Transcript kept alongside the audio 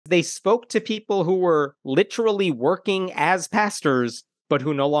they spoke to people who were literally working as pastors, but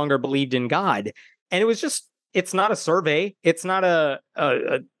who no longer believed in God. And it was just, it's not a survey. It's not a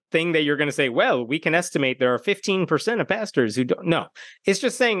thing that you're going to say, well, we can estimate there are 15% of pastors who don't. No, it's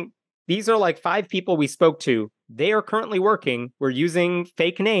just saying these are like 5 people we spoke to. They are currently working. We're using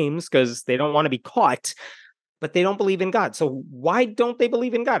fake names because they don't want to be caught, but they don't believe in God. So why don't they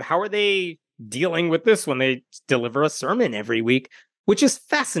believe in God? How are they dealing with this when they deliver a sermon every week, which is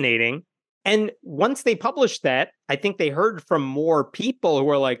fascinating. And once they published that, I think they heard from more people who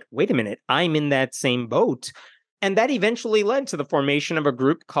were like, wait a minute, I'm in that same boat. And that eventually led to the formation of a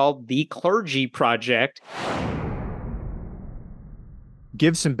group called the Clergy Project.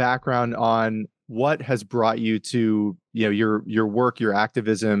 Give some background on what has brought you to, your work, your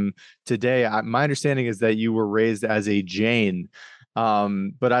activism today. My understanding is that you were raised as a Jain,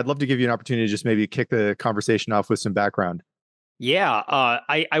 but I'd love to give you an opportunity to just maybe kick the conversation off with some background. Yeah,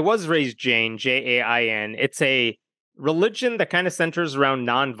 I was raised Jain, Jain. It's a religion that kind of centers around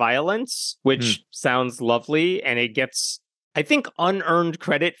nonviolence, which sounds lovely, and it gets, I think, unearned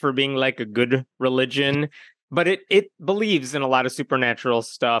credit for being like a good religion. But it believes in a lot of supernatural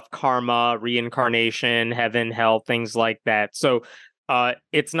stuff, karma, reincarnation, heaven, hell, things like that. So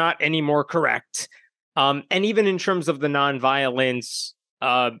it's not any more correct. And even in terms of the nonviolence,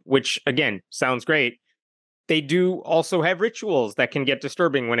 which, again, sounds great, they do also have rituals that can get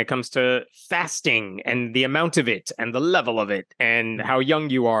disturbing when it comes to fasting and the amount of it and the level of it and how young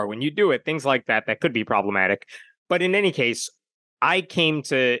you are when you do it, things like that, that could be problematic. But in any case, I came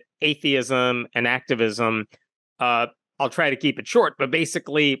to atheism and activism. I'll try to keep it short, but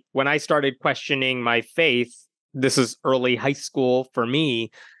basically, when I started questioning my faith, this is early high school for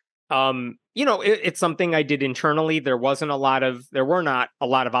me. It's something I did internally. There were not a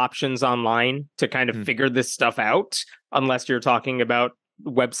lot of options online to kind of figure this stuff out, unless you're talking about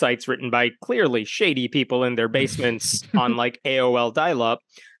websites written by clearly shady people in their basements on like AOL dial-up.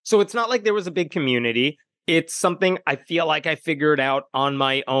 So it's not like there was a big community. It's something I feel like I figured out on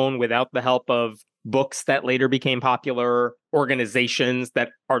my own without the help of books that later became popular, organizations that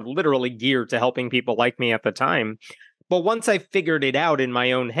are literally geared to helping people like me at the time. But once I figured it out in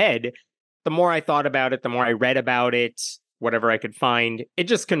my own head, the more I thought about it, the more I read about it, whatever I could find, it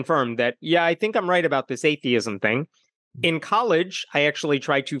just confirmed that, yeah, I think I'm right about this atheism thing. In college, I actually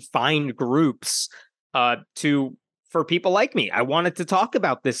tried to find groups for people like me. I wanted to talk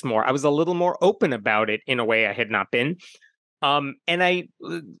about this more. I was a little more open about it in a way I had not been.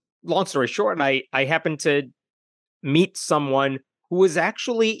 Long story short, I happened to meet someone who was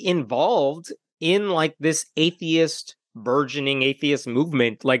actually involved in like this burgeoning atheist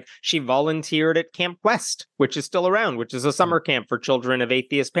movement. Like, she volunteered at Camp Quest, which is still around, which is a summer camp for children of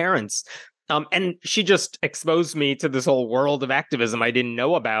atheist parents. And she just exposed me to this whole world of activism I didn't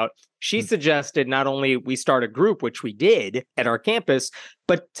know about. She suggested not only we start a group, which we did at our campus,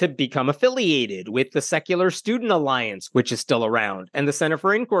 but to become affiliated with the Secular Student Alliance, which is still around, and the Center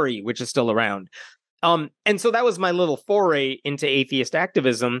for Inquiry, which is still around. And so that was my little foray into atheist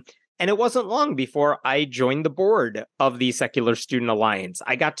activism. And it wasn't long before I joined the board of the Secular Student Alliance.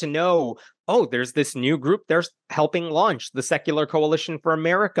 I got to know, there's this new group they're helping launch, the Secular Coalition for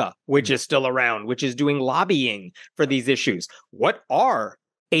America, which is still around, which is doing lobbying for these issues. What are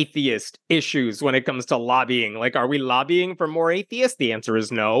atheist issues when it comes to lobbying? Like, are we lobbying for more atheists? The answer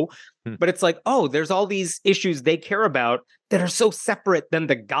is no. But it's like, there's all these issues they care about that are so separate than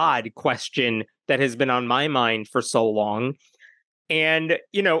the God question that has been on my mind for so long. And,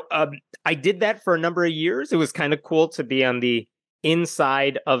 I did that for a number of years. It was kind of cool to be on the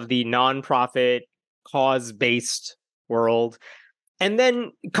inside of the nonprofit, cause-based world. And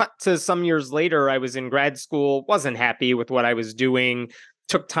then cut to some years later, I was in grad school, wasn't happy with what I was doing,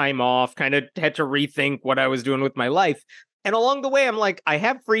 took time off, kind of had to rethink what I was doing with my life. And along the way, I'm like, I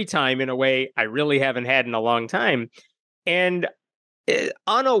have free time in a way I really haven't had in a long time. And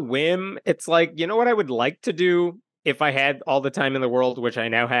on a whim, it's like, you know what I would like to do if I had all the time in the world, which I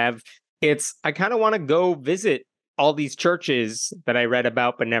now have? I kind of want to go visit all these churches that I read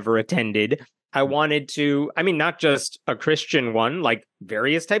about but never attended. I wanted to, not just a Christian one, like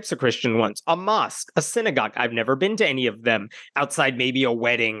various types of Christian ones, a mosque, a synagogue. I've never been to any of them outside maybe a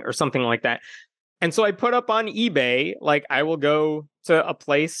wedding or something like that. And so I put up on eBay, like, I will go to a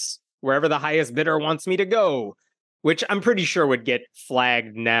place wherever the highest bidder wants me to go, which I'm pretty sure would get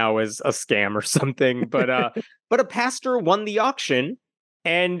flagged now as a scam or something. But a pastor won the auction,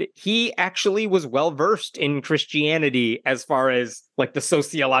 and he actually was well-versed in Christianity as far as like the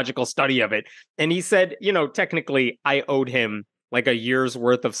sociological study of it. And he said, technically I owed him like a year's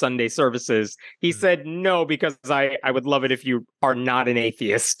worth of Sunday services. He said, no, because I would love it if you are not an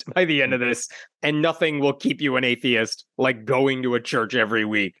atheist by the end of this, and nothing will keep you an atheist like going to a church every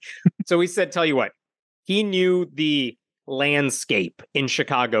week. So he said, tell you what, he knew the landscape in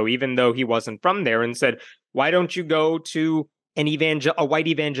Chicago, even though he wasn't from there, and said, why don't you go to a white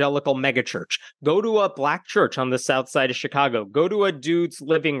evangelical megachurch? Go to a black church on the south side of Chicago. Go to a dude's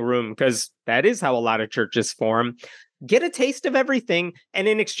living room, because that is how a lot of churches form. Get a taste of everything, and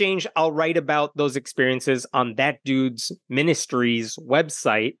in exchange, I'll write about those experiences on that dude's ministry's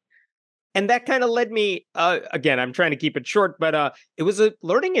website. And that kind of led me, again, I'm trying to keep it short, but it was a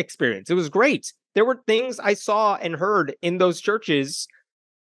learning experience. It was great. There were things I saw and heard in those churches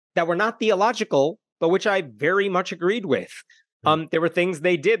that were not theological, but which I very much agreed with. There were things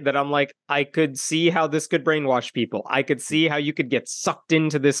they did that I'm like, I could see how this could brainwash people. I could see how you could get sucked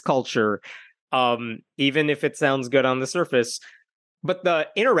into this culture, even if it sounds good on the surface. But the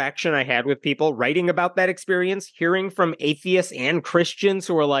interaction I had with people writing about that experience, hearing from atheists and Christians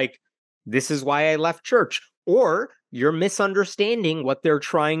who are like, this is why I left church, or you're misunderstanding what they're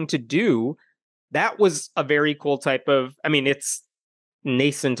trying to do. That was a very cool type of, I mean, it's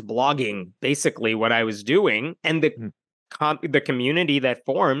nascent blogging, basically what I was doing. And the community that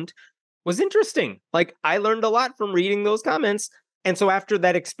formed was interesting. Like, I learned a lot from reading those comments. And so after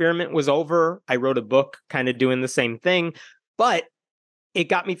that experiment was over, I wrote a book kind of doing the same thing. But it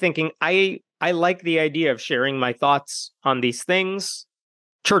got me thinking, I like the idea of sharing my thoughts on these things,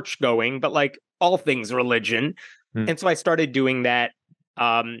 church going, but like all things religion. And so I started doing that.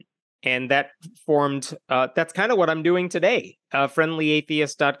 And that formed, that's kind of what I'm doing today.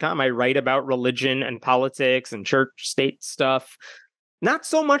 Friendlyatheist.com. I write about religion and politics and church state stuff. Not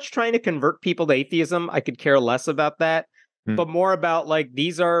so much trying to convert people to atheism. I could care less about that, but more about like,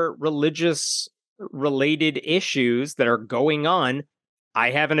 these are religious related issues that are going on. I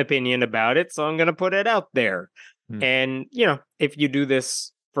have an opinion about it, so I'm going to put it out there. And, you know, if you do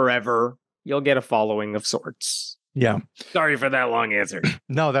this forever, you'll get a following of sorts. Yeah. Sorry for that long answer.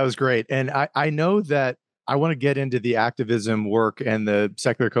 No, that was great. And I know that I want to get into the activism work and the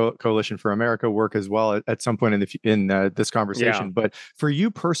Secular Coalition for America work as well at some point in this conversation. Yeah. But for you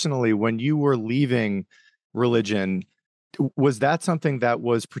personally, when you were leaving religion, was that something that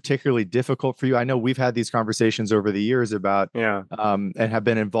was particularly difficult for you? I know we've had these conversations over the years about, and have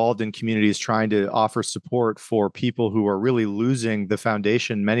been involved in communities trying to offer support for people who are really losing the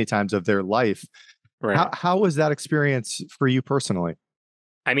foundation many times of their life. Right. How was that experience for you personally?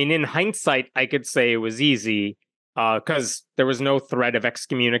 I mean, in hindsight, I could say it was easy because there was no threat of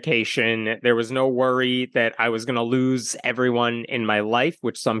excommunication. There was no worry that I was going to lose everyone in my life,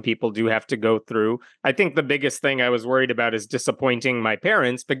 which some people do have to go through. I think the biggest thing I was worried about is disappointing my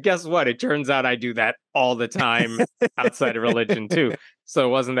parents. But guess what? It turns out I do that all the time outside of religion, too. So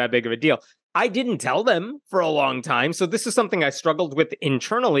it wasn't that big of a deal. I didn't tell them for a long time. So this is something I struggled with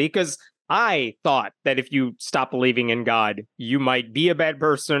internally because I thought that if you stop believing in God, you might be a bad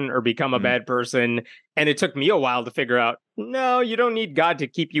person or become a bad person. And it took me a while to figure out, no, you don't need God to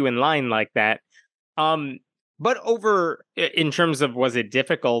keep you in line like that. But in terms of, was it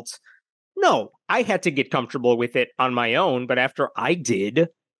difficult? No, I had to get comfortable with it on my own. But after I did,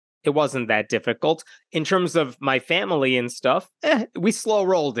 it wasn't that difficult. In terms of my family and stuff, we slow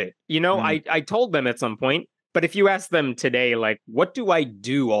rolled it. You know, I told them at some point. But if you ask them today, like, what do I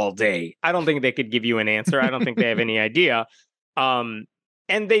do all day? I don't think they could give you an answer. I don't think they have any idea. And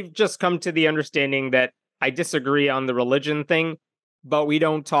they've just come to the understanding that I disagree on the religion thing, but we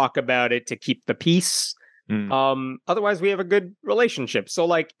don't talk about it to keep the peace. Otherwise, we have a good relationship. So,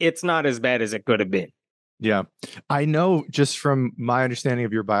 like, it's not as bad as it could have been. Yeah. I know just from my understanding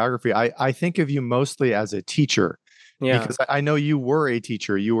of your biography, I think of you mostly as a teacher. Yeah. Because I know you were a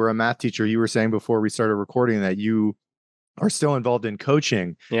teacher. You were a math teacher. You were saying before we started recording that you are still involved in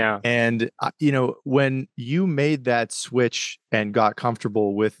coaching. Yeah. And, you know, when you made that switch and got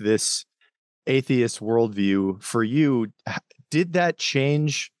comfortable with this atheist worldview for you, did that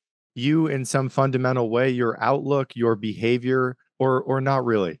change you in some fundamental way, your outlook, your behavior, or not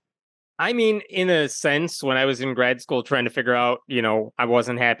really? I mean, in a sense, when I was in grad school trying to figure out, you know, I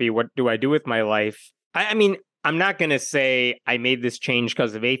wasn't happy. What do I do with my life? I mean, I'm not going to say I made this change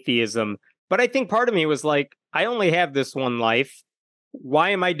because of atheism, but I think part of me was like, I only have this one life. Why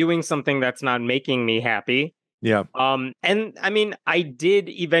am I doing something that's not making me happy? Yeah. And I mean, I did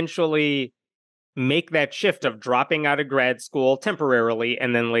eventually make that shift of dropping out of grad school temporarily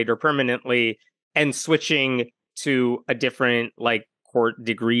and then later permanently and switching to a different like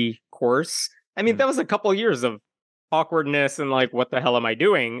degree course. I mean, that was a couple years of awkwardness and like, what the hell am I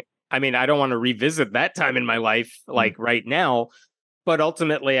doing? I mean, I don't want to revisit that time in my life, like right now, but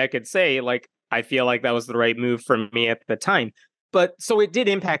ultimately I could say, like, I feel like that was the right move for me at the time. But so it did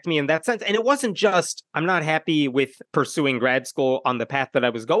impact me in that sense. And it wasn't just, I'm not happy with pursuing grad school on the path that I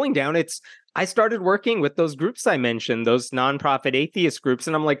was going down. It's, I started working with those groups I mentioned, those nonprofit atheist groups.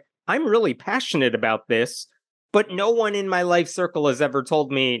 And I'm like, I'm really passionate about this, but no one in my life circle has ever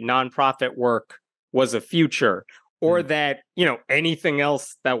told me nonprofit work was a future, or that, you know, anything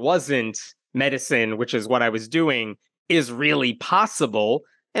else that wasn't medicine, which is what I was doing, is really possible.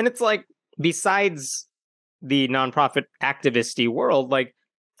 And it's like, besides the nonprofit activisty world, like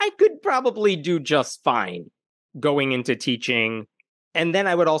I could probably do just fine going into teaching. And then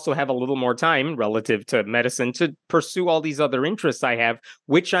I would also have a little more time relative to medicine to pursue all these other interests I have,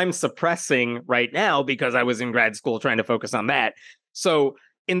 which I'm suppressing right now because I was in grad school trying to focus on that. So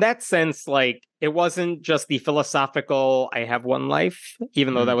in that sense, like it wasn't just the philosophical, I have one life,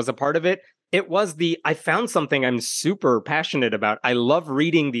 even though that was a part of it. It was the, I found something I'm super passionate about. I love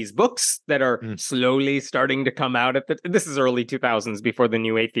reading these books that are slowly starting to come out this is early 2000s before the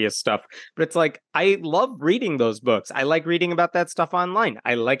new atheist stuff. But it's like, I love reading those books. I like reading about that stuff online.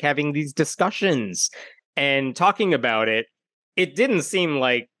 I like having these discussions and talking about it. It didn't seem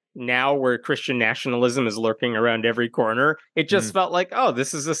like now where Christian nationalism is lurking around every corner. It just felt like, oh,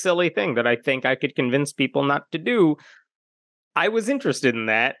 this is a silly thing that I think I could convince people not to do. I was interested in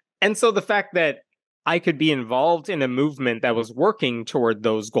that. And so the fact that I could be involved in a movement that was working toward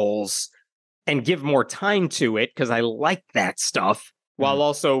those goals and give more time to it, because I like that stuff, while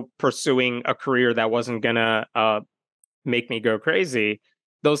also pursuing a career that wasn't going to make me go crazy,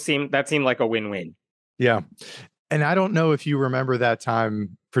 that seemed like a win-win. Yeah. And I don't know if you remember that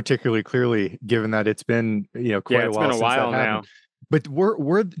time particularly clearly, given that it's been, quite a while since that happened. Now. But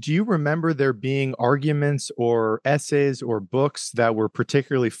do you remember there being arguments or essays or books that were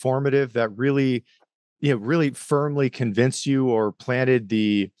particularly formative that really, really firmly convinced you or planted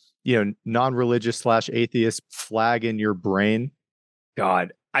the, non-religious / atheist flag in your brain?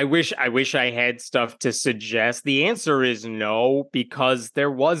 God, I wish I had stuff to suggest. The answer is no, because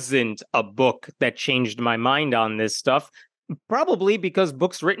there wasn't a book that changed my mind on this stuff. Probably because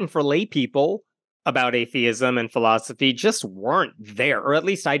books written for lay people about atheism and philosophy just weren't there, or at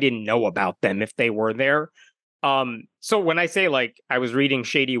least I didn't know about them if they were there. So when I say like I was reading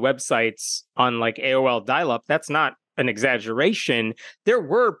shady websites on like AOL dial-up, that's not an exaggeration. There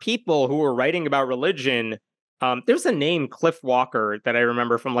were people who were writing about religion. There's a name, Cliff Walker, that I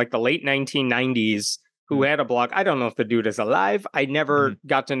remember from like the late 1990s, who had a blog. I don't know if the dude is alive. I never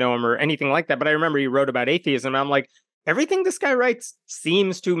got to know him or anything like that, but I remember he wrote about atheism. I'm like, everything this guy writes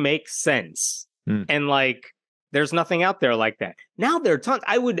seems to make sense. And like, there's nothing out there like that. Now there are tons.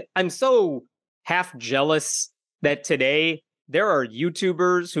 I'm so half jealous that today there are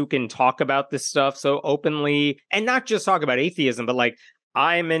YouTubers who can talk about this stuff so openly, and not just talk about atheism, but like,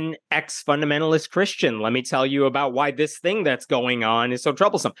 I'm an ex-fundamentalist Christian. Let me tell you about why this thing that's going on is so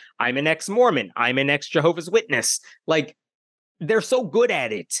troublesome. I'm an ex-Mormon. I'm an ex-Jehovah's Witness. Like, they're so good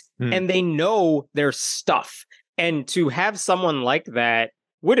at it, and they know their stuff. And to have someone like that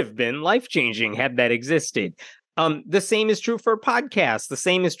would have been life-changing had that existed. The same is true for podcasts. The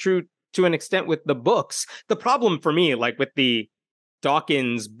same is true to an extent with the books. The problem for me, like with the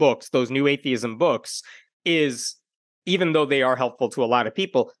Dawkins books, those new atheism books, is even though they are helpful to a lot of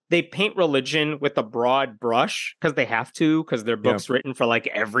people, they paint religion with a broad brush because they have to, because they're books written for like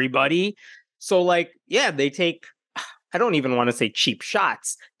everybody. So like, yeah, they take, I don't even want to say cheap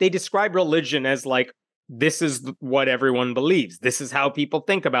shots. They describe religion as like, this is what everyone believes. This is how people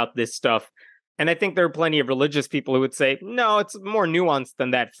think about this stuff. And I think there are plenty of religious people who would say, no, it's more nuanced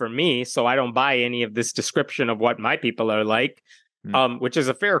than that for me. So I don't buy any of this description of what my people are like, which is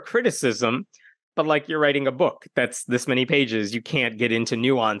a fair criticism. But like, you're writing a book that's this many pages. You can't get into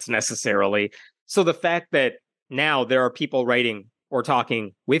nuance necessarily. So the fact that now there are people writing or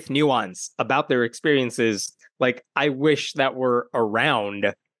talking with nuance about their experiences, like I wish that were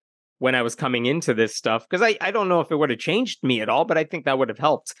around when I was coming into this stuff, because I don't know if it would have changed me at all, but I think that would have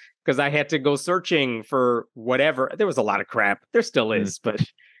helped, because I had to go searching for whatever. There was a lot of crap. There still is, but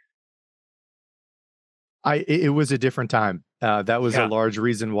it was a different time. That was a large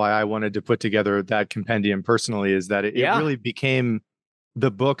reason why I wanted to put together that compendium personally, is that it really became the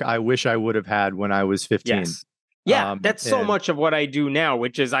book I wish I would have had when I was 15. Yes. Yeah, that's so much of what I do now,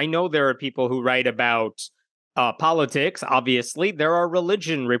 which is I know there are people who write about politics. Obviously, there are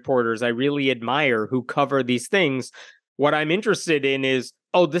religion reporters I really admire who cover these things. What I'm interested in is,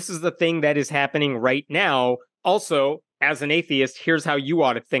 oh, this is the thing that is happening right now. Also, as an atheist, here's how you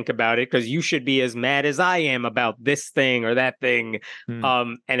ought to think about it, because you should be as mad as I am about this thing or that thing.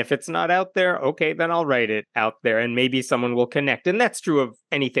 And if it's not out there, okay, then I'll write it out there and maybe someone will connect. And that's true of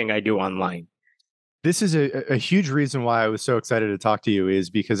anything I do online. This is a huge reason why I was so excited to talk to you, is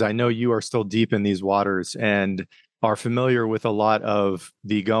because I know you are still deep in these waters and are familiar with a lot of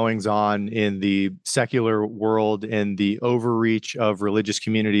the goings on in the secular world and the overreach of religious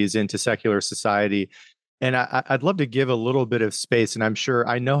communities into secular society. And I'd love to give a little bit of space. And I'm sure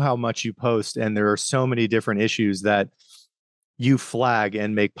I know how much you post, and there are so many different issues that you flag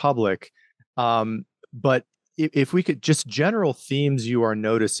and make public. But if we could, just general themes you are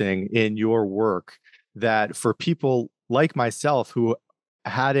noticing in your work that for people like myself who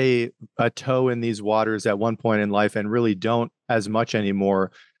had a toe in these waters at one point in life and really don't as much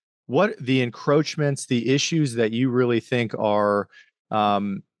anymore, what the encroachments, the issues that you really think are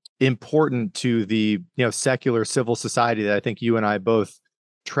important to the secular civil society that I think you and I both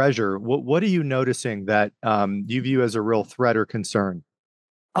treasure, what are you noticing that you view as a real threat or concern?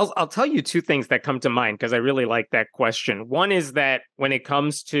 I'll tell you two things that come to mind because I really like that question. One is that when it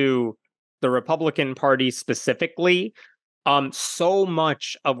comes to the Republican Party specifically, so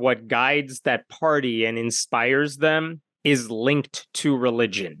much of what guides that party and inspires them is linked to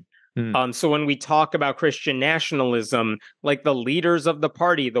religion. So when we talk about Christian nationalism, like the leaders of the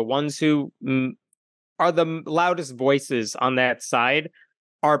party, the ones who are the loudest voices on that side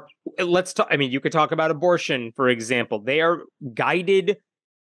are, let's talk, I mean, you could talk about abortion, for example. They are guided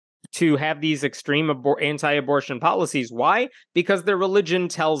to have these extreme anti-abortion policies. Why? Because their religion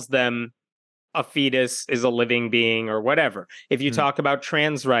tells them a fetus is a living being or whatever. If you talk about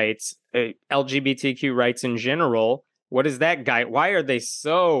trans rights, LGBTQ rights in general, what is that guy? Why are they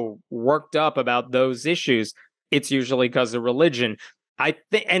so worked up about those issues? It's usually because of religion. I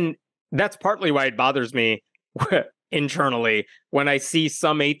think, and that's partly why it bothers me internally when I see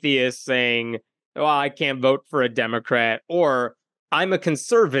some atheists saying, "Oh, I can't vote for a Democrat," or "I'm a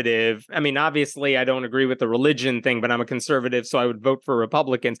conservative." I mean, obviously, I don't agree with the religion thing, but I'm a conservative, so I would vote for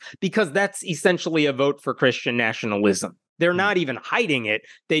Republicans, because that's essentially a vote for Christian nationalism. They're not even hiding it.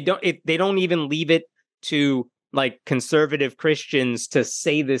 They don't even leave it to like conservative Christians to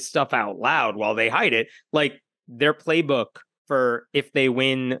say this stuff out loud while they hide it. Like their playbook for if they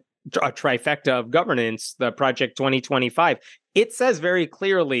win a trifecta of governance, the Project 2025, it says very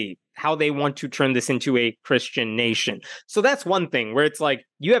clearly how they want to turn this into a Christian nation. So that's one thing where it's like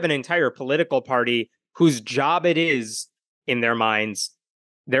you have an entire political party whose job it is, in their minds,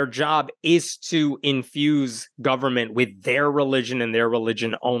 their job is to infuse government with their religion and their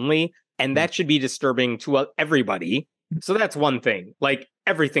religion only. And that should be disturbing to everybody. So that's one thing. Like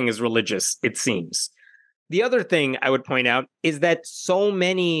everything is religious, it seems. The other thing I would point out is that so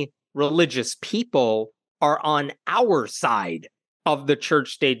many religious people are on our side of the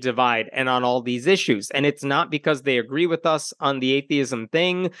church-state divide and on all these issues. And it's not because they agree with us on the atheism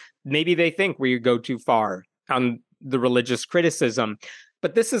thing. Maybe they think we go too far on the religious criticism.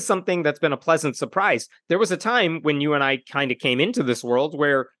 But this is something that's been a pleasant surprise. There was a time when you and I kind of came into this world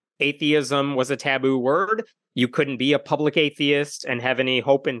where atheism was a taboo word. You couldn't be a public atheist and have any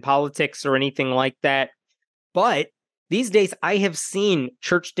hope in politics or anything like that. But these days, I have seen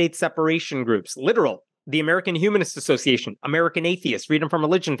church-state separation groups, literal, the American Humanist Association, American Atheists, Freedom from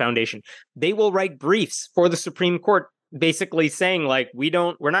Religion Foundation. They will write briefs for the Supreme Court basically saying, like,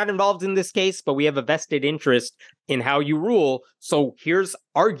 we're not involved in this case, but we have a vested interest in how you rule. So here's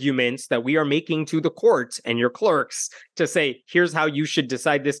arguments that we are making to the court and your clerks to say, here's how you should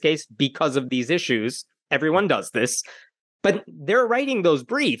decide this case because of these issues. Everyone does this, but they're writing those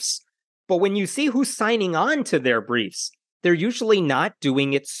briefs. But when you see who's signing on to their briefs, they're usually not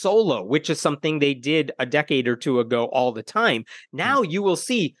doing it solo, which is something they did a decade or two ago all the time. Now you will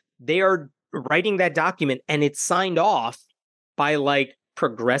see they are writing that document and it's signed off by like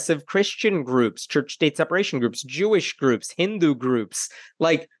progressive Christian groups, church-state separation groups, Jewish groups, Hindu groups.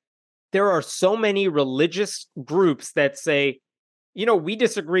 Like there are so many religious groups that say, we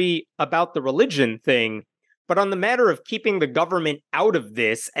disagree about the religion thing, but on the matter of keeping the government out of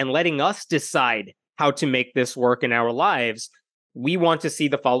this and letting us decide how to make this work in our lives, we want to see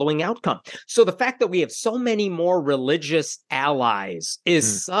the following outcome. So the fact that we have so many more religious allies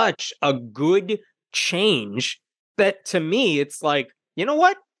is such a good change that to me, it's like, you know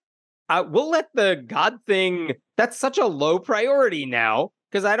what? We'll let the God thing, that's such a low priority now,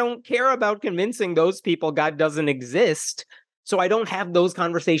 because I don't care about convincing those people God doesn't exist. So I don't have those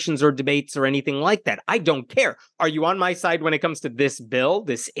conversations or debates or anything like that. I don't care. Are you on my side when it comes to this bill,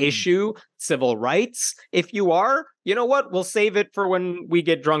 this issue, civil rights? If you are, you know what? We'll save it for when we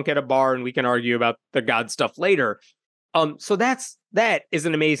get drunk at a bar and we can argue about the God stuff later. So that is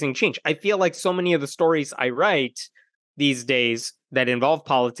an amazing change. I feel like so many of the stories I write these days that involve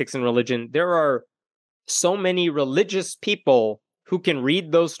politics and religion, there are so many religious people who can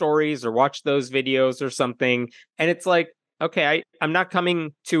read those stories or watch those videos or something. And it's like, okay, I'm not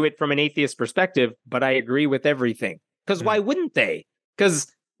coming to it from an atheist perspective, but I agree with everything. Because why wouldn't they?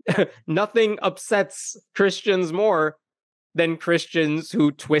 Because nothing upsets Christians more than Christians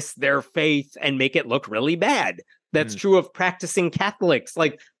who twist their faith and make it look really bad. That's true of practicing Catholics.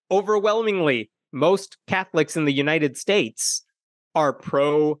 Like, overwhelmingly, most Catholics in the United States are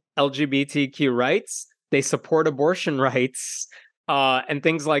pro LGBTQ rights. They support abortion rights and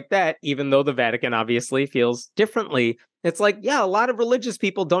things like that, even though the Vatican obviously feels differently. It's like, yeah, a lot of religious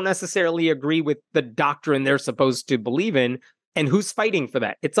people don't necessarily agree with the doctrine they're supposed to believe in. And who's fighting for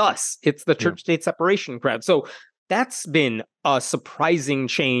that? It's us. It's the church-state separation crowd. So that's been a surprising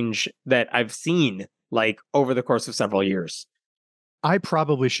change that I've seen, like, over the course of several years. I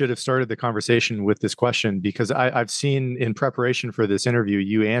probably should have started the conversation with this question, because I've seen in preparation for this interview,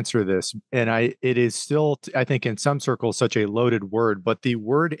 you answer this, and it is still, I think, in some circles, such a loaded word. But the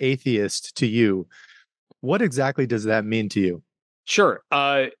word atheist to you, what exactly does that mean to you? Sure.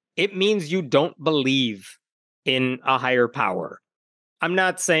 It means you don't believe in a higher power. I'm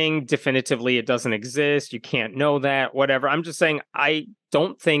not saying definitively it doesn't exist. You can't know that, whatever. I'm just saying I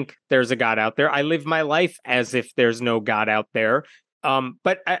don't think there's a God out there. I live my life as if there's no God out there.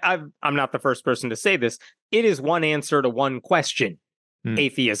 But I'm not the first person to say this. It is one answer to one question.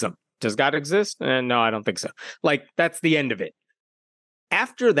 Atheism. Does God exist? No, I don't think so. Like, that's the end of it.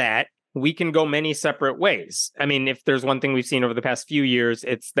 After that, we can go many separate ways. I mean, if there's one thing we've seen over the past few years,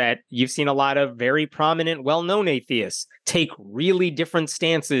 it's that you've seen a lot of very prominent, well-known atheists take really different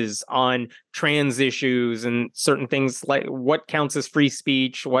stances on trans issues and certain things, like what counts as free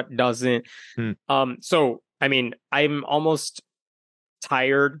speech, what doesn't. So, I mean, I'm almost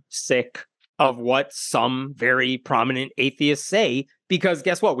tired, sick of what some very prominent atheists say, because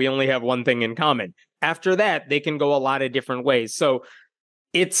guess what? We only have one thing in common. After that, they can go a lot of different ways. So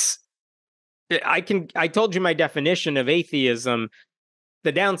I told you my definition of atheism.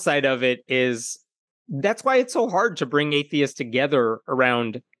 The downside of it is that's why it's so hard to bring atheists together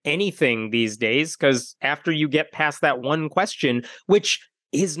around anything these days, because after you get past that one question, which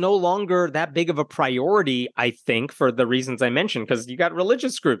is no longer that big of a priority, I think, for the reasons I mentioned, because you got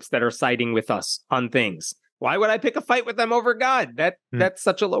religious groups that are siding with us on things. Why would I pick a fight with them over God? That's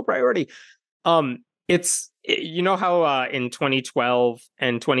such a low priority. It's, you know how in 2012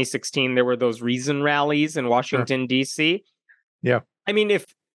 and 2016 there were those Reason rallies in Washington, D.C.? Yeah. I mean,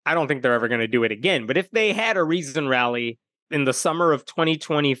 I don't think they're ever going to do it again, but if they had a Reason rally in the summer of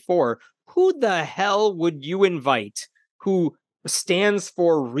 2024, who the hell would you invite who stands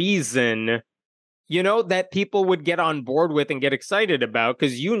for reason, that people would get on board with and get excited about?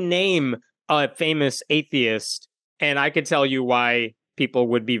 Because you name a famous atheist, and I could tell you why people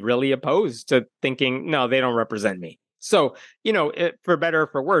would be really opposed to thinking, no, they don't represent me. So, for better or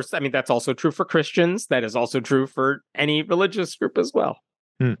for worse, I mean, that's also true for Christians. That is also true for any religious group as well.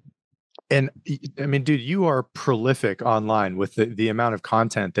 And I mean, dude, you are prolific online with the amount of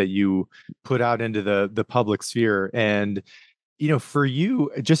content that you put out into the public sphere. And, for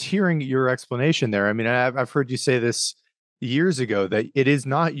you, just hearing your explanation there, I mean, I've heard you say this years ago, that it is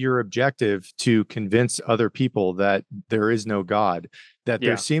not your objective to convince other people that there is no God, that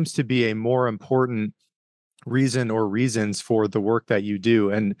there seems to be a more important reason or reasons for the work that you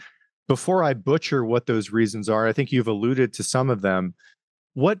do. And before I butcher what those reasons are, I think you've alluded to some of them.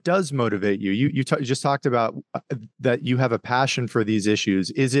 What does motivate you? You just talked about that you have a passion for these issues.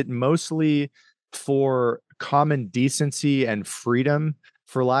 Is it mostly for common decency and freedom,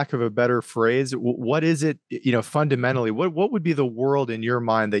 for lack of a better phrase? What is it, fundamentally, what would be the world in your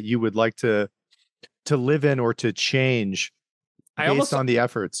mind that you would like to live in or to change based on the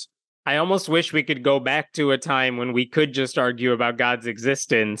efforts? I almost wish we could go back to a time when we could just argue about God's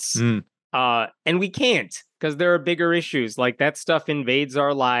existence. And we can't, because there are bigger issues. Like, that stuff invades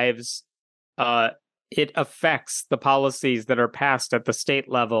our lives. It affects the policies that are passed at the state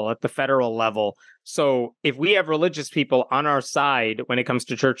level, at the federal level. So if we have religious people on our side when it comes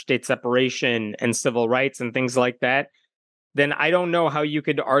to church-state separation and civil rights and things like that, then I don't know how you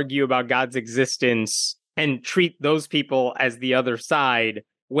could argue about God's existence and treat those people as the other side,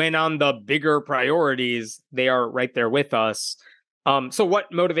 when on the bigger priorities, they are right there with us. So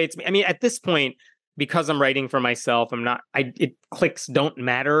what motivates me? I mean, at this point, because I'm writing for myself, clicks don't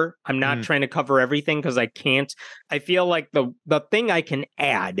matter. I'm not trying to cover everything, because I can't. I feel like the thing I can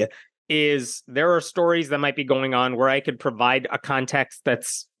add is there are stories that might be going on where I could provide a context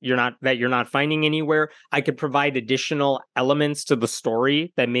you're not finding anywhere. I could provide additional elements to the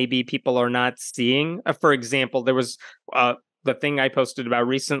story that maybe people are not seeing. For example, there was the thing I posted about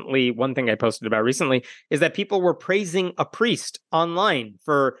recently. One thing I posted about recently is that people were praising a priest online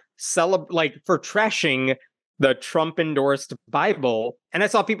for for trashing the Trump endorsed Bible. And I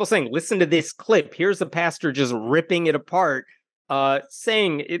saw people saying, listen to this clip. Here's a pastor just ripping it apart,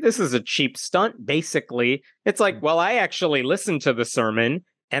 saying this is a cheap stunt, basically. It's like, well, I actually listened to the sermon,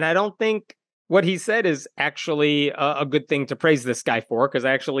 and I don't think what he said is actually a good thing to praise this guy for, because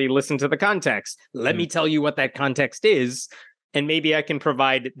I actually listened to the context. Let me tell you what that context is, and maybe I can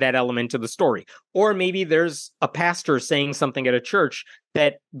provide that element to the story. Or maybe there's a pastor saying something at a church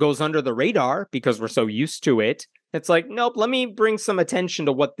that goes under the radar because we're so used to it. It's like, nope, let me bring some attention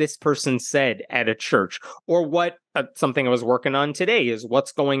to what this person said at a church. Or what something I was working on today is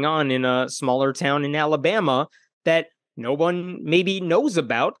what's going on in a smaller town in Alabama that no one maybe knows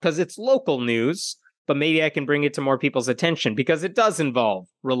about because it's local news, but maybe I can bring it to more people's attention because it does involve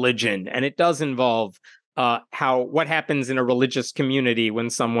religion, and it does involve what happens in a religious community when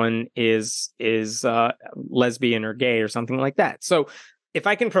someone is lesbian or gay or something like that. So if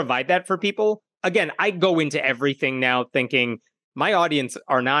I can provide that for people, again, I go into everything now thinking my audience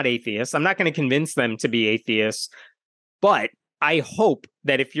are not atheists. I'm not going to convince them to be atheists, but I hope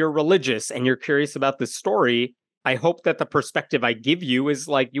that if you're religious and you're curious about this story, I hope that the perspective I give you is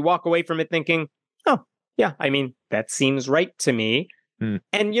like you walk away from it thinking, oh, yeah, I mean, that seems right to me.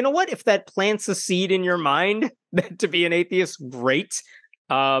 And you know what? If that plants a seed in your mind that to be an atheist, great.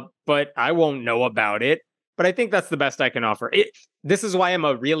 But I won't know about it. But I think that's the best I can offer. This is why I'm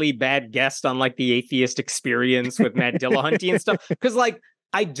a really bad guest on like the Atheist Experience with Matt Dillahunty and stuff. Because like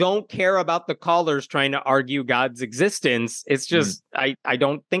I don't care about the callers trying to argue God's existence. It's just I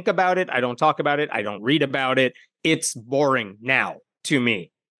don't think about it. I don't talk about it. I don't read about it. It's boring now to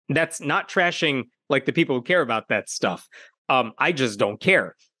me. That's not trashing like the people who care about that stuff. I just don't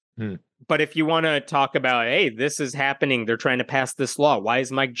care. But if you want to talk about, hey, this is happening, they're trying to pass this law. Why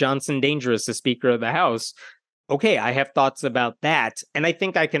is Mike Johnson dangerous as Speaker of the House? Okay, I have thoughts about that. And I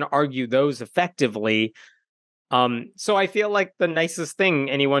think I can argue those effectively. So I feel like the nicest thing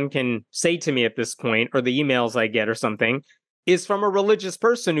anyone can say to me at this point, or the emails I get or something, is from a religious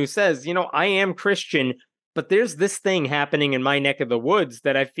person who says, you know, I am Christian, but there's this thing happening in my neck of the woods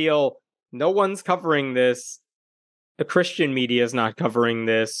that I feel no one's covering this. The Christian media is not covering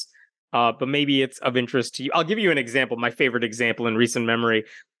this, but maybe it's of interest to you. I'll give you an example, my favorite example in recent memory.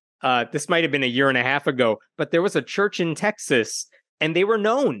 This might have been a year and a half ago, but there was a church in Texas, and they were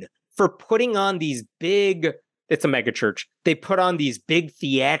known for putting on these it's a mega church. They put on these big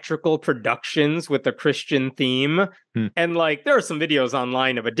theatrical productions with a Christian theme. And like, there are some videos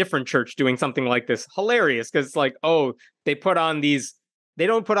online of a different church doing something like this. Hilarious, because it's like, oh, they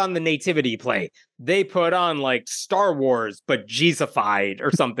don't put on the nativity play. They put on like Star Wars, but Jesusified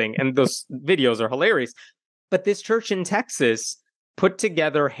or something. And those videos are hilarious. But this church in Texas put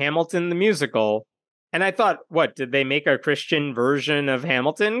together Hamilton the musical. And I thought, what, did they make a Christian version of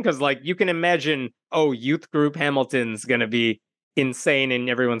Hamilton? Because like you can imagine, oh, youth group Hamilton's going to be insane and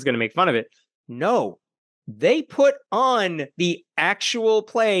everyone's going to make fun of it. No, they put on the actual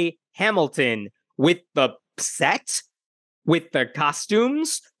play Hamilton with the set, with the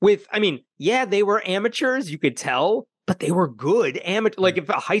costumes, they were amateurs, you could tell, but they were good amateur. Like if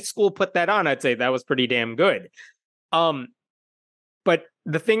a high school put that on, I'd say that was pretty damn good. But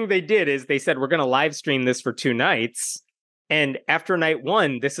the thing they did is they said, we're going to live stream this for 2 nights. And after night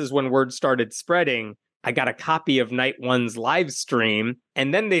 1, this is when word started spreading. I got a copy of night 1's live stream.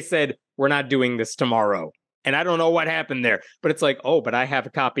 And then they said, we're not doing this tomorrow. And I don't know what happened there, but it's like, oh, but I have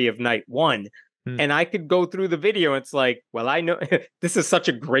a copy of night 1. And I could go through the video. It's like, well, I know this is such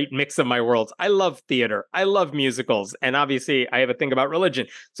a great mix of my worlds. I love theater. I love musicals. And obviously I have a thing about religion.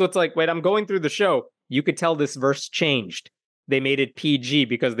 So it's like, wait, I'm going through the show. You could tell this verse changed. They made it PG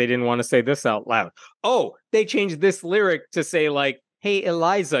because they didn't want to say this out loud. Oh, they changed this lyric to say like, hey,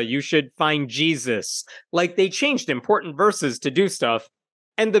 Eliza, you should find Jesus. Like they changed important verses to do stuff.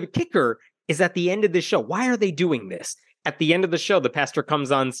 And the kicker is at the end of the show. Why are they doing this? At the end of the show, the pastor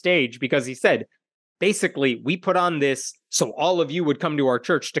comes on stage because he said, basically, we put on this so all of you would come to our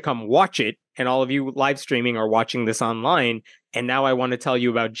church to come watch it. And all of you live streaming are watching this online. And now I want to tell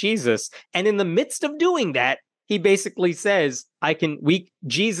you about Jesus. And in the midst of doing that, he basically says,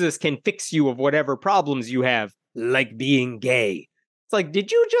 Jesus can fix you of whatever problems you have, like being gay. It's like,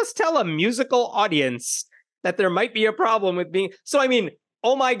 did you just tell a musical audience that there might be a problem with being? So, I mean,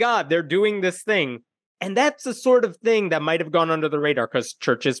 oh my God, they're doing this thing. And that's the sort of thing that might have gone under the radar because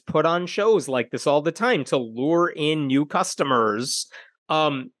churches put on shows like this all the time to lure in new customers.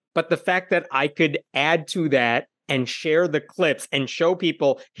 But the fact that I could add to that and share the clips and show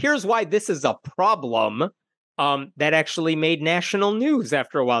people, here's why this is a problem, that actually made national news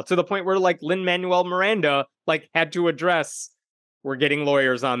after a while, to the point where like Lin-Manuel Miranda like had to address, we're getting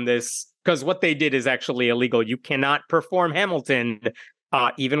lawyers on this because what they did is actually illegal. You cannot perform Hamilton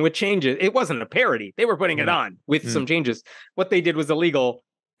even with changes. It wasn't a parody. They were putting it on with some changes. What they did was illegal,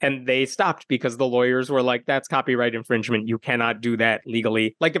 and they stopped because the lawyers were like, that's copyright infringement. You cannot do that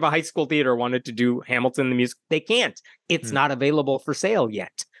legally. Like if a high school theater wanted to do Hamilton the music, they can't. It's not available for sale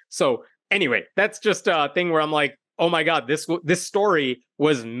yet. So anyway, that's just a thing where I'm like, oh my God, this story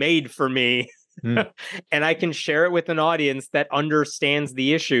was made for me. And I can share it with an audience that understands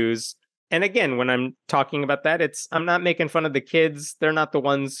the issues. And again, when I'm talking about that, I'm not making fun of the kids. They're not the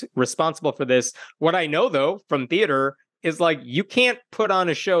ones responsible for this. What I know, though, from theater is like, you can't put on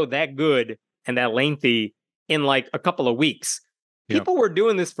a show that good and that lengthy in like a couple of weeks. People were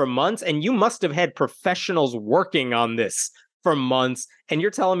doing this for months, and you must have had professionals working on this for months. And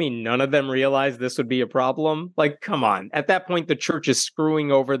you're telling me none of them realized this would be a problem? Like, come on. At that point, the church is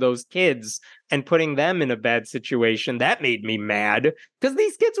screwing over those kids and putting them in a bad situation. That made me mad because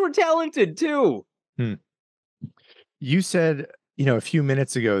these kids were talented too. You said, a few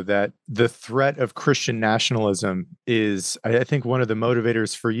minutes ago that the threat of Christian nationalism is, I think, one of the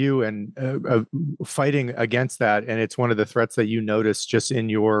motivators for you and fighting against that. And it's one of the threats that you notice just in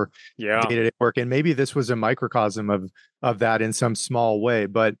your day-to-day work. And maybe this was a microcosm of that in some small way.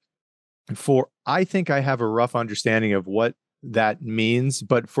 But I think I have a rough understanding of what that means.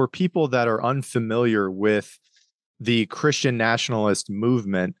 But for people that are unfamiliar with the Christian nationalist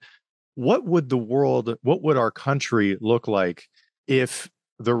movement, what would our country look like if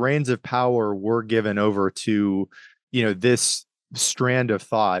the reins of power were given over to, this strain of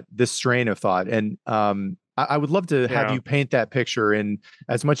thought? And I would love to have you paint that picture in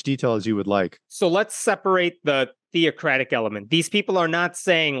as much detail as you would like. So let's separate the theocratic element. These people are not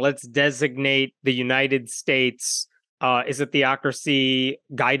saying, let's designate the United States is a theocracy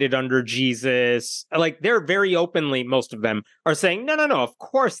guided under Jesus. Like, they're very openly, most of them are saying, no, of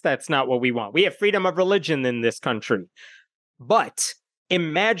course that's not what we want. We have freedom of religion in this country. But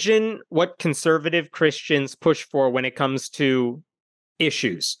imagine what conservative Christians push for when it comes to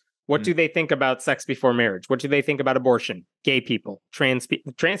issues. What do they think about sex before marriage? What do they think about abortion? Gay people, trans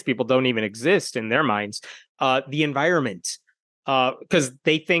people don't even exist in their minds. The environment, because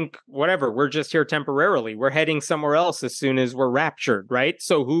they think, whatever, we're just here temporarily. We're heading somewhere else as soon as we're raptured, right?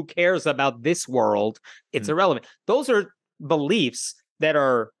 So who cares about this world? It's irrelevant. Those are beliefs that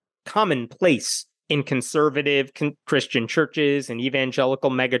are commonplace in conservative Christian churches and evangelical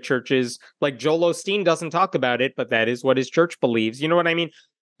mega churches. Like Joel Osteen doesn't talk about it, but that is what his church believes. You know what I mean?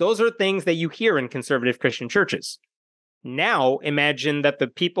 Those are things that you hear in conservative Christian churches. Now, imagine that the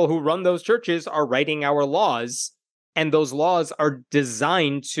people who run those churches are writing our laws, and those laws are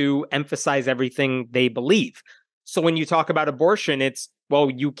designed to emphasize everything they believe. So when you talk about abortion, it's,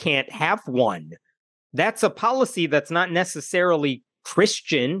 well, you can't have one. That's a policy that's not necessarily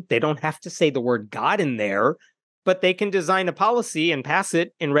Christian. They don't have to say the word God in there, but they can design a policy and pass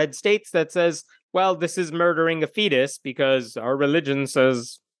it in red states that says, well, this is murdering a fetus because our religion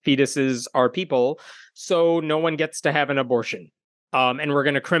says fetuses are people, so no one gets to have an abortion. And we're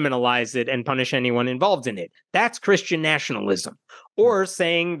going to criminalize it and punish anyone involved in it. That's Christian nationalism. Or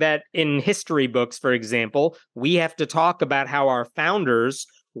saying that in history books, for example, we have to talk about how our founders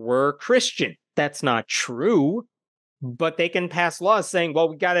were Christian. That's not true. But they can pass laws saying, well,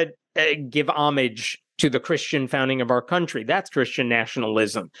 we got to give homage to the Christian founding of our country. That's Christian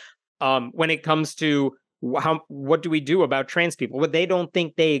nationalism. When it comes to what do we do about trans people? Well, they don't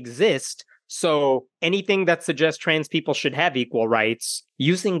think they exist. So anything that suggests trans people should have equal rights,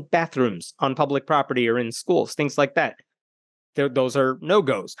 using bathrooms on public property or in schools, things like that, those are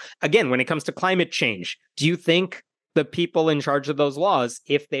no-goes. Again, when it comes to climate change, do you think the people in charge of those laws,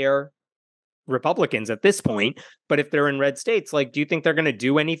 if they're Republicans at this point, but if they're in red states, like, do you think they're going to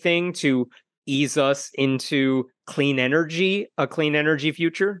do anything to ease us into a clean energy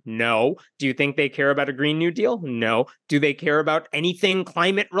future? No. Do you think they care about a Green New Deal? No. Do they care about anything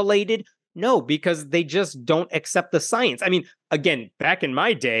climate related? No, because they just don't accept the science. I mean, again, back in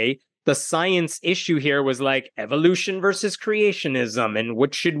my day, the science issue here was like evolution versus creationism and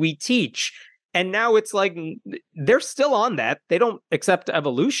what should we teach? And now it's like they're still on that. They don't accept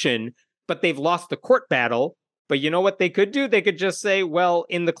evolution, but they've lost the court battle. But you know what they could do? They could just say, well,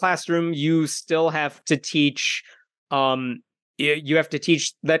 in the classroom, you still have to teach, you have to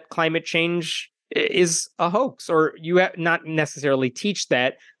teach that climate change is a hoax, or you have not necessarily teach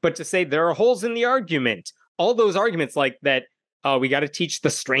that, but to say there are holes in the argument. All those arguments like that, we got to teach the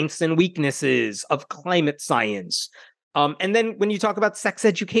strengths and weaknesses of climate science. And then when you talk about sex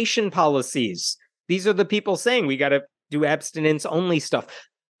education policies, these are the people saying we got to do abstinence only stuff.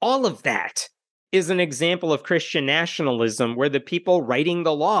 All of that is an example of Christian nationalism, where the people writing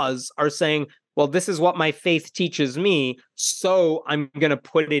the laws are saying, well, this is what my faith teaches me, so I'm going to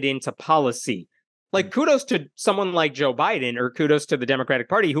put it into policy. Like, kudos to someone like Joe Biden, or kudos to the Democratic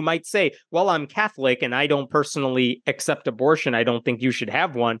Party, who might say, well, I'm Catholic and I don't personally accept abortion. I don't think you should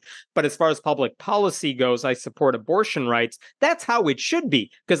have one. But as far as public policy goes, I support abortion rights. That's how it should be,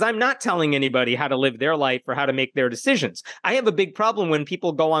 because I'm not telling anybody how to live their life or how to make their decisions. I have a big problem when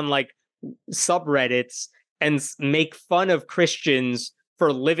people go on like subreddits and make fun of Christians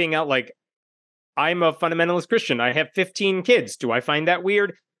for living out like, I'm a fundamentalist Christian. I have 15 kids. Do I find that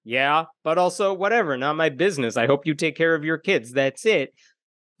weird? Yeah, but also whatever, not my business. I hope you take care of your kids. That's it.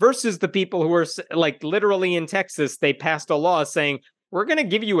 Versus the people who are like, literally in Texas, they passed a law saying, we're going to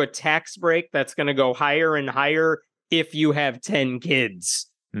give you a tax break that's going to go higher and higher if you have 10 kids.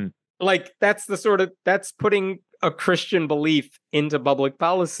 Like, that's putting a Christian belief into public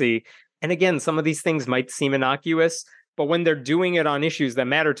policy. And again, some of these things might seem innocuous, but when they're doing it on issues that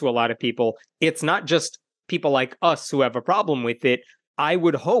matter to a lot of people, it's not just people like us who have a problem with it. I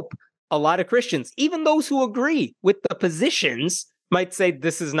would hope a lot of Christians, even those who agree with the positions, might say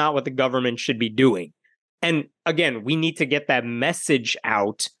this is not what the government should be doing. And again, we need to get that message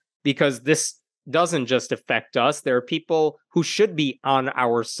out, because this doesn't just affect us. There are people who should be on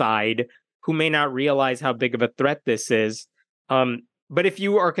our side who may not realize how big of a threat this is. But if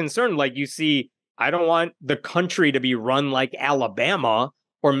you are concerned, like you see, I don't want the country to be run like Alabama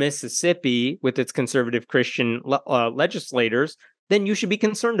or Mississippi with its conservative Christian legislators, then you should be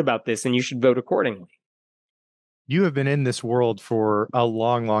concerned about this and you should vote accordingly. You have been in this world for a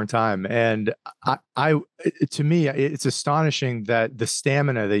long, long time. And to me, it's astonishing that the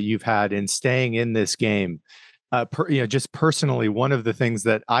stamina that you've had in staying in this game. Just personally, one of the things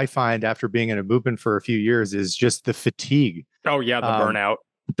that I find after being in a movement for a few years is just the fatigue. Oh, yeah, the burnout.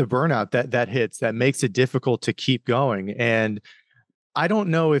 The burnout that hits, that makes it difficult to keep going. And I don't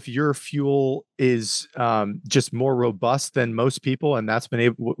know if your fuel is just more robust than most people, and that's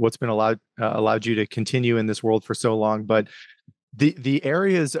been what's been allowed you to continue in this world for so long. But the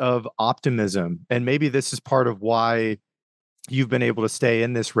areas of optimism, and maybe this is part of why you've been able to stay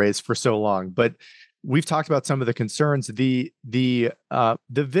in this race for so long. But we've talked about some of the concerns, the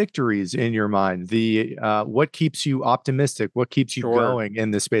victories in your mind, what keeps you optimistic, what keeps you going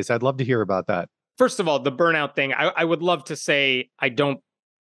in this space. I'd love to hear about that. First of all, the burnout thing, I would love to say I don't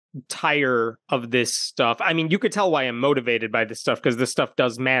tire of this stuff. I mean, you could tell why I'm motivated by this stuff, because this stuff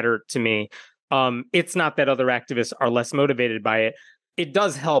does matter to me. It's not that other activists are less motivated by it. It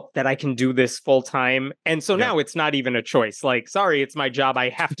does help that I can do this full time. And so now it's not even a choice. Like, sorry, it's my job. I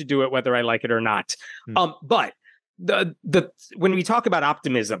have to do it whether I like it or not. But when we talk about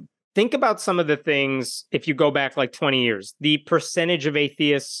optimism, think about some of the things, if you go back like 20 years, the percentage of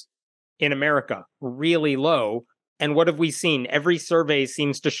atheists in America, really low. And what have we seen? Every survey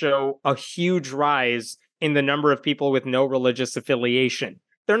seems to show a huge rise in the number of people with no religious affiliation.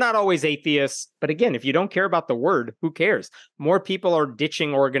 They're not always atheists, but again, if you don't care about the word, who cares? More people are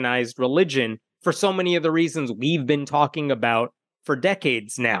ditching organized religion for so many of the reasons we've been talking about for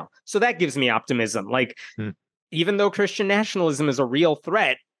decades now. So that gives me optimism. Like, even though Christian nationalism is a real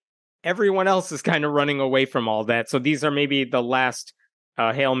threat, everyone else is kind of running away from all that. So these are maybe the last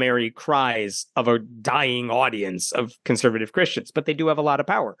Hail Mary cries of a dying audience of conservative Christians, but they do have a lot of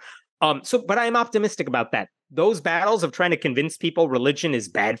power. But I'm optimistic about that. Those battles of trying to convince people religion is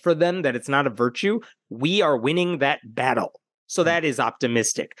bad for them, that it's not a virtue, we are winning that battle. So that is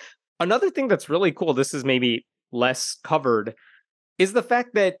optimistic. Another thing that's really cool, this is maybe less covered, is the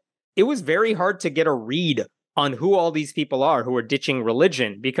fact that it was very hard to get a read on who all these people are who are ditching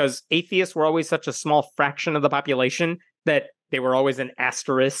religion, because atheists were always such a small fraction of the population that they were always an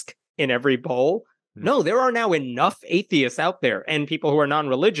asterisk in every poll. No, there are now enough atheists out there and people who are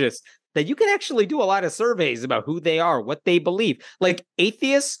non-religious that you can actually do a lot of surveys about who they are, what they believe. Like,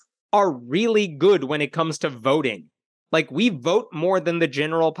 atheists are really good when it comes to voting. Like, we vote more than the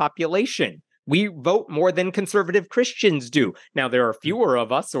general population. We vote more than conservative Christians do. Now, there are fewer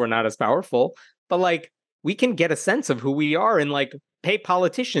of us, so we're not as powerful, but like, we can get a sense of who we are and like, hey,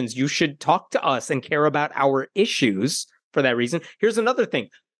 politicians, you should talk to us and care about our issues for that reason. Here's another thing.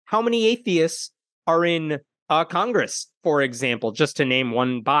 How many atheists are in Congress, for example, just to name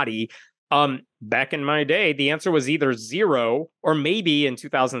one body? Back in my day, the answer was either 0 or maybe in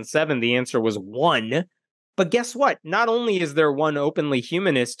 2007, the answer was 1. But guess what? Not only is there one openly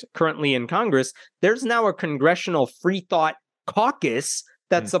humanist currently in Congress, there's now a congressional free thought caucus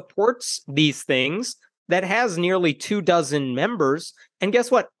that supports these things that has nearly 24 members. And guess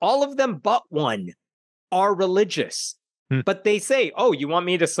what? All of them but one are religious. But they say, oh, you want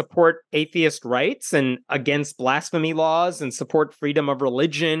me to support atheist rights and against blasphemy laws and support freedom of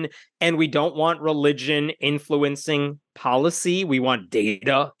religion, and we don't want religion influencing policy. We want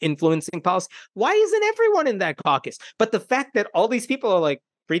data influencing policy. Why isn't everyone in that caucus? But the fact that all these people are like,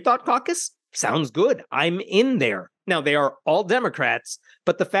 Free Thought Caucus? Sounds good. I'm in there. Now, they are all Democrats,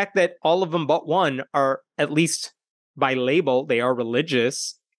 but the fact that all of them but one are, at least by label, they are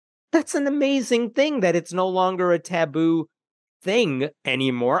religious. That's an amazing thing that it's no longer a taboo thing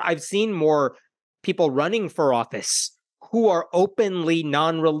anymore. I've seen more people running for office who are openly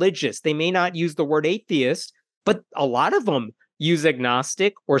non-religious. They may not use the word atheist, but a lot of them use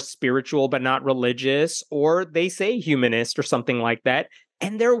agnostic or spiritual but not religious, or they say humanist or something like that,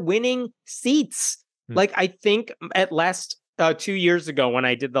 and they're winning seats. Like, I think at last 2 years ago when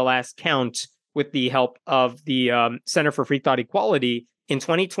I did the last count with the help of the Center for Free Thought Equality, in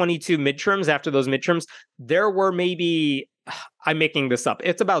 2022 midterms, after those midterms, there were maybe, I'm making this up,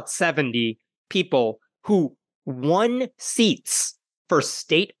 it's about 70 people who won seats for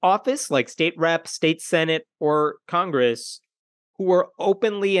state office, like state rep, state senate, or Congress, who were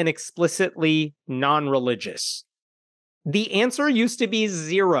openly and explicitly non-religious. The answer used to be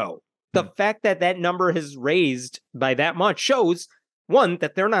 0. The fact that that number has raised by that much shows, one,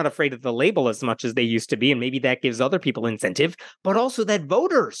 that they're not afraid of the label as much as they used to be, and maybe that gives other people incentive, but also that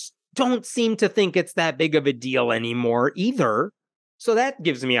voters don't seem to think it's that big of a deal anymore either. So that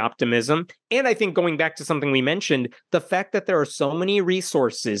gives me optimism. And I think going back to something we mentioned, the fact that there are so many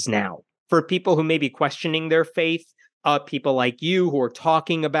resources now for people who may be questioning their faith, people like you who are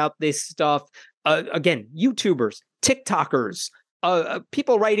talking about this stuff, again, YouTubers, TikTokers,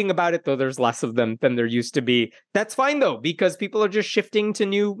 people writing about it, though there's less of them than there used to be. That's fine, though, because people are just shifting to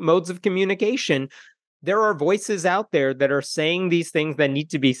new modes of communication. There are voices out there that are saying these things that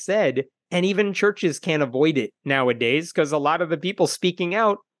need to be said, and even churches can't avoid it nowadays because a lot of the people speaking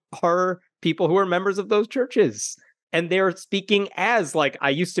out are people who are members of those churches. And they're speaking as, like,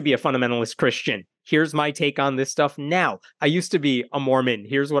 I used to be a fundamentalist Christian. Here's my take on this stuff now. I used to be a Mormon.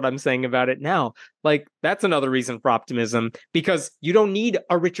 Here's what I'm saying about it now. Like, that's another reason for optimism, because you don't need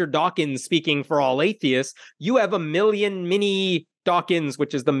a Richard Dawkins speaking for all atheists. You have a million mini Dawkins,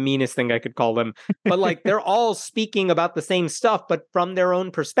 which is the meanest thing I could call them. But like, they're all speaking about the same stuff, but from their own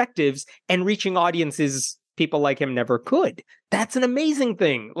perspectives and reaching audiences people like him never could. That's an amazing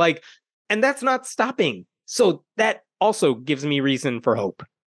thing. Like, and that's not stopping. So that also gives me reason for hope.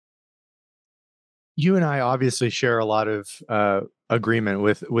 You and I obviously share a lot of agreement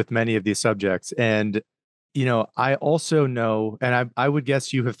with many of these subjects. And, you know, I also know, and I would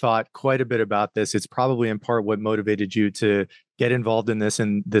guess you have thought quite a bit about this. It's probably in part what motivated you to get involved in this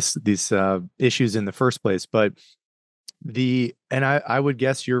and these issues in the first place. But I would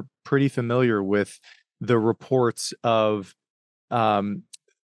guess you're pretty familiar with the reports of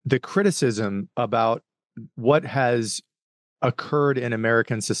the criticism about what has occurred in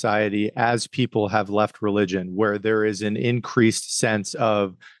American society as people have left religion, where there is an increased sense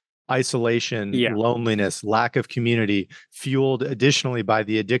of isolation, loneliness, lack of community, fueled additionally by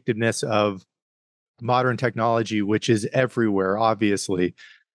the addictiveness of modern technology, which is everywhere, obviously.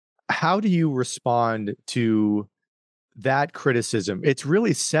 How do you respond to that criticism? It's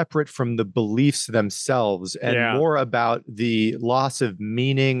really separate from the beliefs themselves and more about the loss of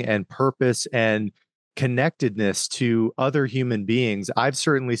meaning and purpose and connectedness to other human beings. I've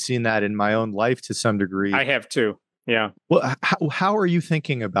certainly seen that in my own life to some degree. I have too. Yeah. Well, how are you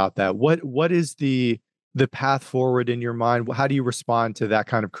thinking about that? What is the path forward in your mind? How do you respond to that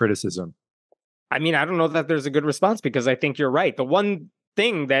kind of criticism? I mean, I don't know that there's a good response, because I think you're right. The one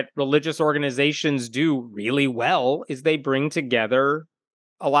thing that religious organizations do really well is they bring together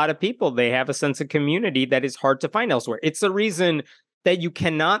a lot of people. They have a sense of community that is hard to find elsewhere. It's the reason that you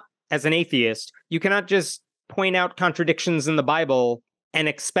cannot, as an atheist, you cannot just point out contradictions in the Bible and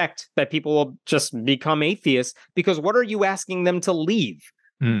expect that people will just become atheists, because what are you asking them to leave?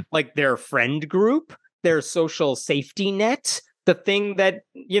 Like their friend group, their social safety net, the thing that,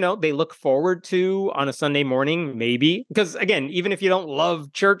 you know, they look forward to on a Sunday morning, maybe. Because again, even if you don't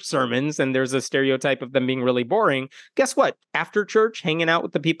love church sermons and there's a stereotype of them being really boring, guess what? After church, hanging out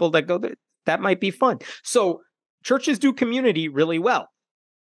with the people that go there, that might be fun. So churches do community really well.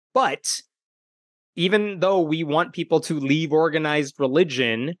 But even though we want people to leave organized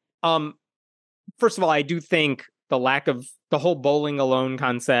religion, first of all, I do think the lack of the whole bowling alone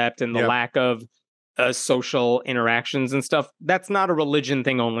concept and the lack of social interactions and stuff, that's not a religion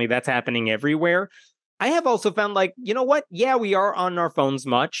thing only. That's happening everywhere. I have also found, like, you know what? Yeah, we are on our phones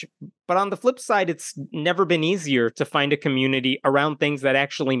much, but on the flip side, it's never been easier to find a community around things that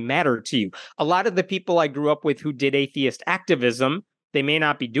actually matter to you. A lot of the people I grew up with who did atheist activism, they may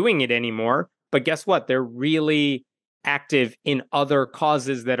not be doing it anymore, but guess what? They're really active in other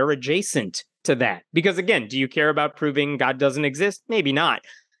causes that are adjacent to that. Because again, do you care about proving God doesn't exist? Maybe not.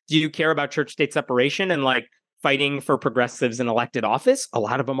 Do you care about church-state separation and like fighting for progressives in elected office? A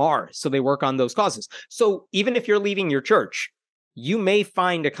lot of them are. So they work on those causes. So even if you're leaving your church, you may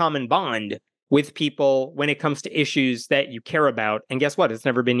find a common bond with people when it comes to issues that you care about. And guess what? It's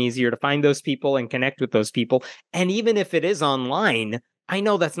never been easier to find those people and connect with those people. And even if it is online, I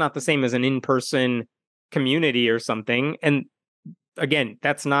know that's not the same as an in-person community or something. And again,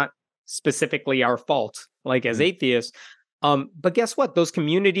 that's not specifically our fault, like as atheists. But guess what? Those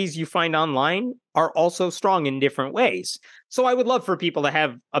communities you find online are also strong in different ways. So I would love for people to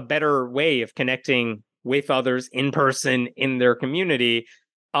have a better way of connecting with others in person in their community.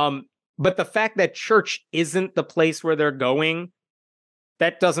 But the fact that church isn't the place where they're going,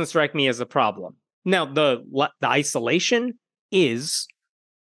 that doesn't strike me as a problem. Now, the isolation is,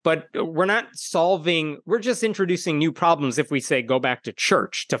 but we're just introducing new problems if we say go back to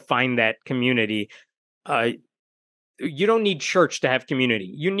church to find that community. You don't need church to have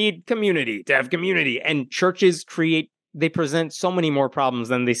community. You need community to have community. And churches they present so many more problems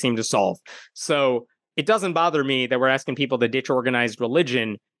than they seem to solve. So it doesn't bother me that we're asking people to ditch organized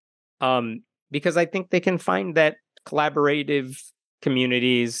religion, because I think they can find that collaborative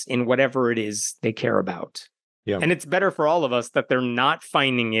communities in whatever it is they care about. Yeah. And it's better for all of us that they're not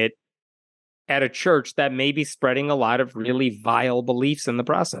finding it at a church that may be spreading a lot of really vile beliefs in the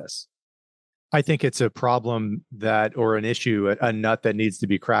process. I think it's a problem or an issue, a nut that needs to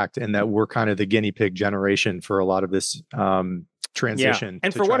be cracked, and that we're kind of the guinea pig generation for a lot of this transition. Yeah.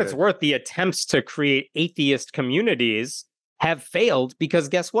 And for what it's worth, the attempts to create atheist communities have failed because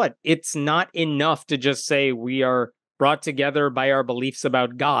guess what? It's not enough to just say we are brought together by our beliefs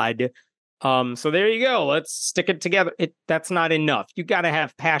about God. So there you go. Let's stick it together. That's not enough. You got to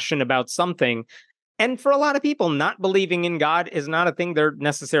have passion about something. And for a lot of people, not believing in God is not a thing they're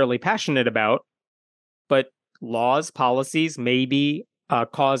necessarily passionate about. But laws, policies, maybe,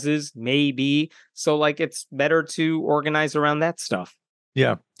 causes, maybe. So like it's better to organize around that stuff.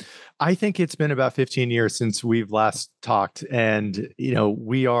 Yeah. I think it's been about 15 years since we've last talked. And,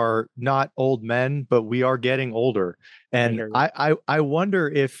 we are not old men, but we are getting older. And I wonder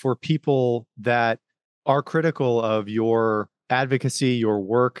if for people that are critical of your advocacy, your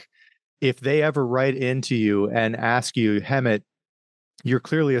work, if they ever write into you and ask you, Hemant, you're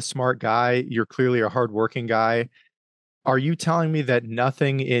clearly a smart guy, you're clearly a hardworking guy. Are you telling me that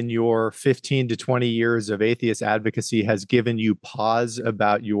nothing in your 15 to 20 years of atheist advocacy has given you pause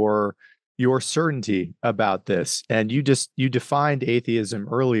about your certainty about this? And you defined atheism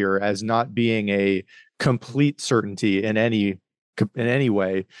earlier as not being a complete certainty in any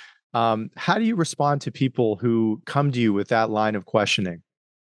way. How do you respond to people who come to you with that line of questioning?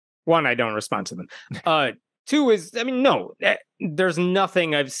 One, I don't respond to them. Two is, no, there's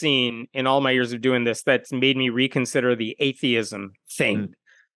nothing I've seen in all my years of doing this that's made me reconsider the atheism thing.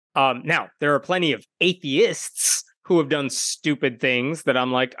 Now, there are plenty of atheists who have done stupid things that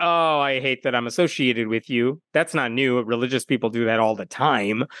I'm like, oh, I hate that I'm associated with you. That's not new. Religious people do that all the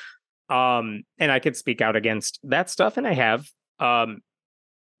time. And I could speak out against that stuff, and I have.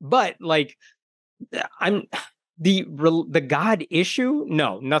 But like, the God issue,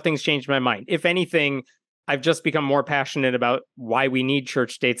 no, nothing's changed my mind. If anything, I've just become more passionate about why we need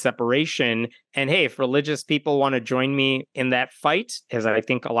church-state separation. And hey, if religious people want to join me in that fight, as I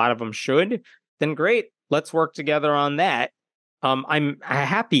think a lot of them should, then great. Let's work together on that. I'm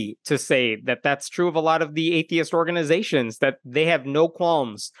happy to say that that's true of a lot of the atheist organizations, that they have no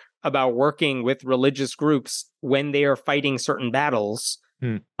qualms about working with religious groups when they are fighting certain battles.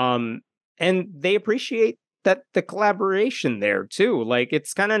 And they appreciate that the collaboration there too. Like,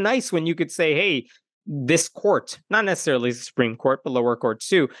 it's kind of nice when you could say, hey, this court, not necessarily the Supreme Court, but lower courts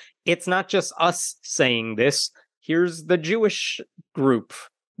too, it's not just us saying this. Here's the Jewish group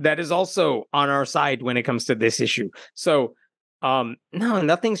that is also on our side when it comes to this issue. So, no,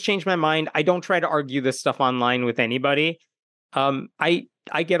 nothing's changed my mind. I don't try to argue this stuff online with anybody. I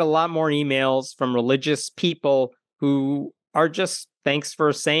get a lot more emails from religious people who are just, thanks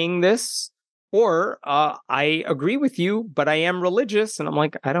for saying this, or I agree with you, but I am religious. And I'm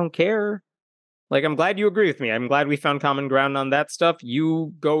like, I don't care. Like, I'm glad you agree with me. I'm glad we found common ground on that stuff.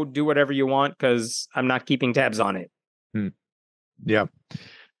 You go do whatever you want because I'm not keeping tabs on it. Yeah.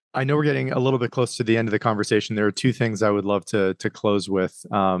 I know we're getting a little bit close to the end of the conversation. There are two things I would love to close with.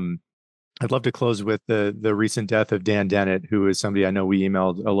 I'd love to close with the recent death of Dan Dennett, who is somebody I know we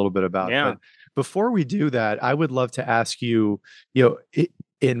emailed a little bit about. Yeah. But before we do that, I would love to ask you,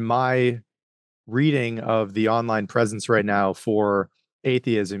 in my reading of the online presence right now for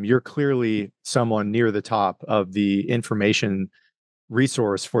atheism, you're clearly someone near the top of the information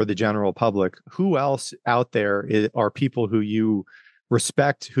resource for the general public. Who else out there are people who you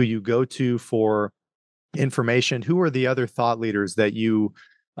respect, who you go to for information? Who are the other thought leaders that you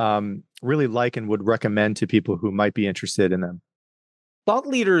really like and would recommend to people who might be interested in them? Thought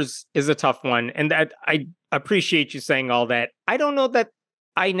leaders is a tough one. And that I appreciate you saying all that. I don't know that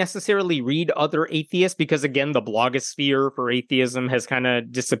I necessarily read other atheists because, again, the blogosphere for atheism has kind of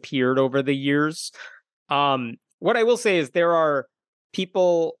disappeared over the years. What I will say is there are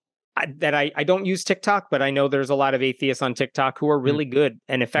people that I don't use TikTok, but I know there's a lot of atheists on TikTok who are really good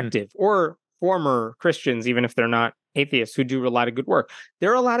and effective, or former Christians, even if they're not atheists, who do a lot of good work.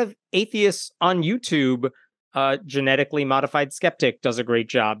 There are a lot of atheists on YouTube. Genetically Modified Skeptic does a great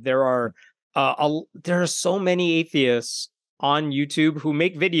job. There are so many atheists on YouTube who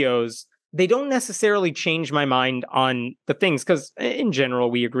make videos. They don't necessarily change my mind on the things because in general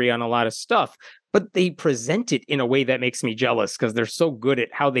we agree on a lot of stuff, but they present it in a way that makes me jealous because they're so good at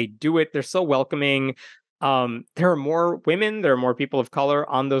how they do it. They're so welcoming. There are more women, there are more people of color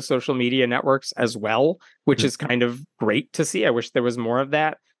on those social media networks as well, which is kind of great to see. I wish there was more of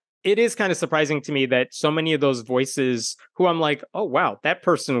that. It is kind of surprising to me that so many of those voices who I'm like, oh, wow, that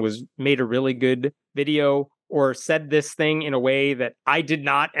person made a really good video or said this thing in a way that I did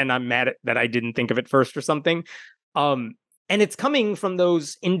not, and I'm mad at that I didn't think of it first or something. And it's coming from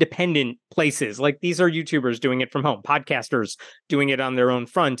those independent places. Like, these are YouTubers doing it from home, podcasters doing it on their own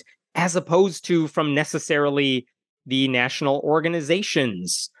front, as opposed to from necessarily the national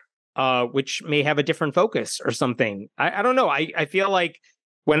organizations, which may have a different focus or something. I don't know. I feel like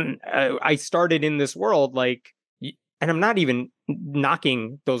when I started in this world, and I'm not even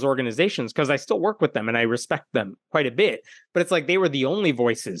knocking those organizations because I still work with them and I respect them quite a bit, but it's like they were the only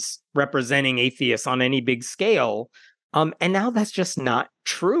voices representing atheists on any big scale. And now that's just not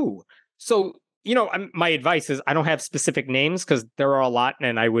true. So, my advice is I don't have specific names because there are a lot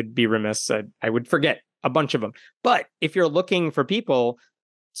and I would be remiss. I would forget a bunch of them. But if you're looking for people,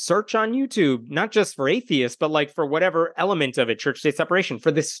 search on YouTube, not just for atheists, but like for whatever element of it, church-state separation,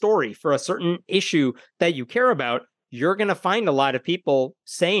 for this story, for a certain issue that you care about, you're going to find a lot of people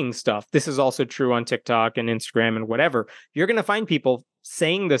saying stuff. This is also true on TikTok and Instagram and whatever. You're going to find people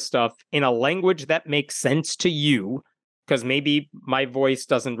saying this stuff in a language that makes sense to you, because maybe my voice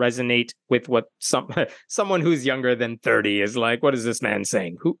doesn't resonate with what someone who's younger than 30 is like. What is this man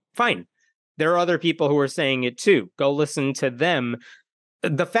saying? Fine. There are other people who are saying it too. Go listen to them.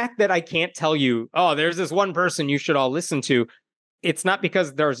 The fact that I can't tell you, oh, there's this one person you should all listen to, it's not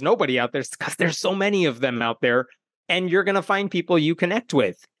because there's nobody out there. It's because there's so many of them out there, and you're going to find people you connect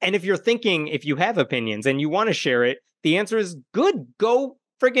with. And if you have opinions and you want to share it, the answer is good. Go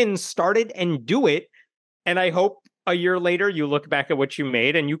friggin' start it and do it. And I hope a year later you look back at what you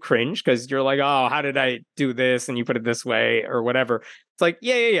made and you cringe because you're like, oh, how did I do this? And you put it this way or whatever. It's like,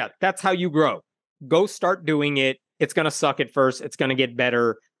 yeah. That's how you grow. Go start doing it. It's going to suck at first. It's going to get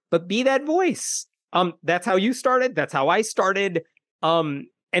better, but be that voice. That's how you started. That's how I started.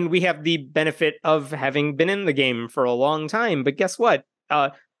 And we have the benefit of having been in the game for a long time. But guess what?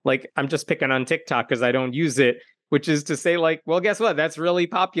 I'm just picking on TikTok because I don't use it, which is to say, well, guess what? That's really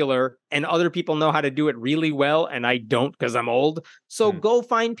popular and other people know how to do it really well. And I don't because I'm old. So go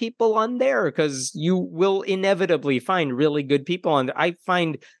find people on there because you will inevitably find really good people on there. I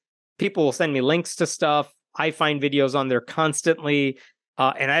find people will send me links to stuff. I find videos on there constantly,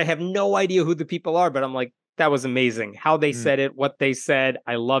 and I have no idea who the people are, but I'm like, that was amazing. How they said it, what they said.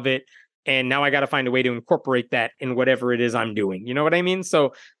 I love it. And now I got to find a way to incorporate that in whatever it is I'm doing. You know what I mean?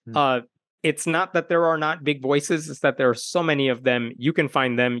 So it's not that there are not big voices. It's that there are so many of them. You can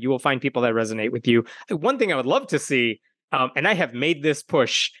find them. You will find people that resonate with you. One thing I would love to see, and I have made this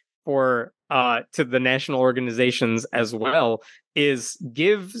push to the national organizations as well, is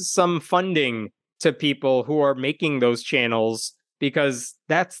give some funding to people who are making those channels, because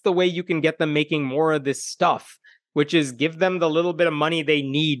that's the way you can get them making more of this stuff, which is give them the little bit of money they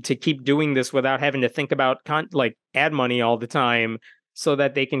need to keep doing this without having to think about ad money all the time so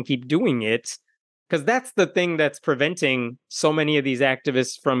that they can keep doing it. Because that's the thing that's preventing so many of these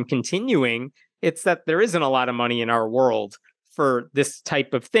activists from continuing. It's that there isn't a lot of money in our world for this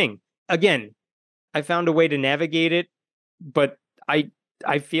type of thing. Again, I found a way to navigate it, but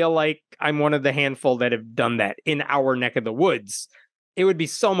I feel like I'm one of the handful that have done that in our neck of the woods. It would be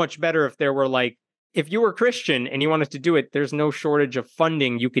so much better if there were like, if you were Christian and you wanted to do it, there's no shortage of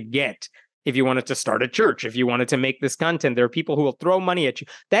funding you could get. If you wanted to start a church, if you wanted to make this content, there are people who will throw money at you.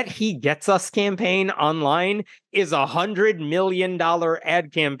 That He Gets Us campaign online is $100 million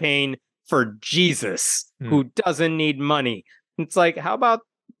ad campaign for Jesus, who doesn't need money. It's like, how about,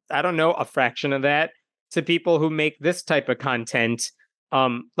 I don't know, a fraction of that to people who make this type of content?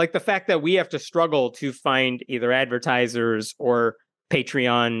 Like the fact that we have to struggle to find either advertisers or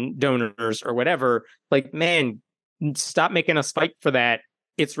Patreon donors or whatever. Like, man, stop making us fight for that.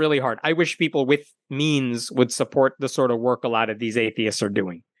 It's really hard. I wish people with means would support the sort of work a lot of these atheists are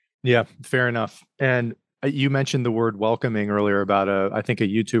doing. Yeah, fair enough. And you mentioned the word welcoming earlier about I think a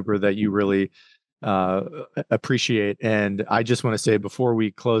YouTuber that you really appreciate. And I just want to say before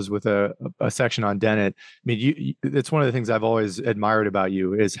we close with a section on Dennett, I mean, it's one of the things I've always admired about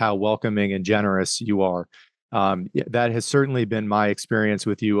you is how welcoming and generous you are. That has certainly been my experience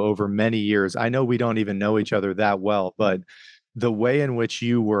with you over many years. I know we don't even know each other that well, but the way in which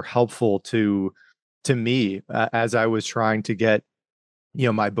you were helpful to me as I was trying to get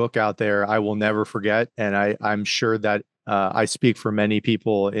my book out there, I will never forget. And I'm sure that I speak for many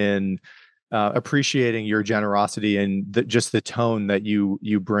people in appreciating your generosity and just the tone that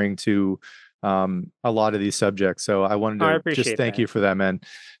you bring to a lot of these subjects. So I wanted to just thank you for that, man.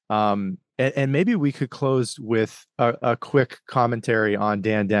 And maybe we could close with a quick commentary on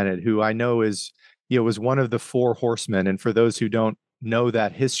Dan Dennett, who I know is, was one of the four horsemen. And for those who don't know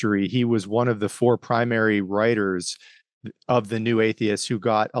that history, he was one of the four primary writers of the New Atheists who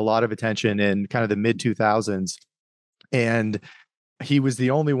got a lot of attention in kind of the mid 2000s. And he was the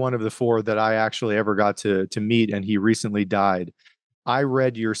only one of the four that I actually ever got to meet. And he recently died. I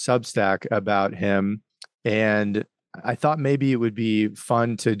read your Substack about him, and I thought maybe it would be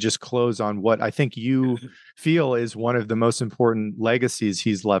fun to just close on what I think you feel is one of the most important legacies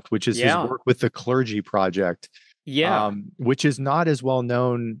he's left, which is his work with the Clergy Project. Which is not as well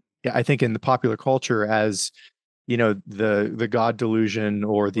known, I think, in the popular culture as, the God delusion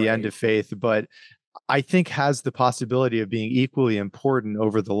or the end of faith, but I think has the possibility of being equally important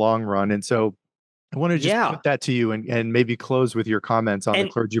over the long run. And so I want to just put that to you and maybe close with your comments on the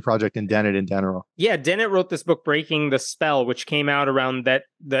Clergy Project and Dennett in general. Yeah, Dennett wrote this book, Breaking the Spell, which came out around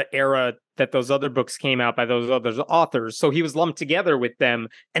the era that those other books came out by those other authors. So he was lumped together with them.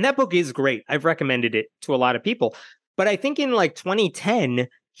 And that book is great. I've recommended it to a lot of people. But I think in like 2010,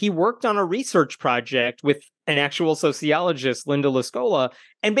 he worked on a research project with an actual sociologist, Linda Lascola.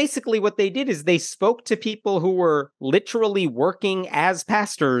 And basically what they did is they spoke to people who were literally working as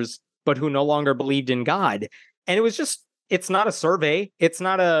pastors, but who no longer believed in God. And it was just, it's not a survey. It's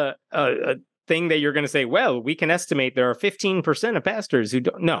not a thing that you're going to say, well, we can estimate there are 15% of pastors who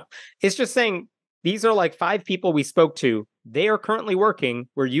don't. No, it's just saying these are like 5 people we spoke to. They are currently working.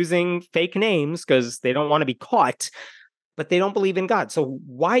 We're using fake names because they don't want to be caught, but they don't believe in God. So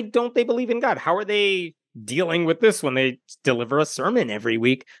why don't they believe in God? How are they dealing with this when they deliver a sermon every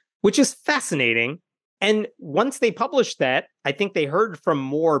week, which is fascinating. And once they published that, I think they heard from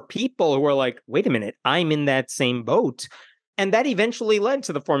more people who were like, wait a minute, I'm in that same boat. And that eventually led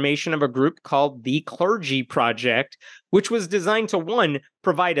to the formation of a group called the Clergy Project, which was designed to, one,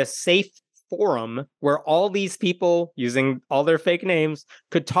 provide a safe forum where all these people, using all their fake names,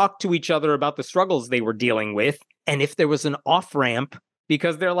 could talk to each other about the struggles they were dealing with. And if there was an off-ramp,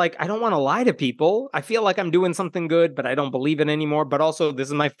 because they're like, I don't want to lie to people. I feel like I'm doing something good, but I don't believe it anymore. But also, this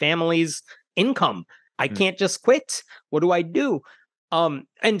is my family's income. I can't just quit. What do I do?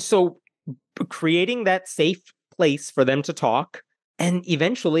 And so creating that safe place for them to talk and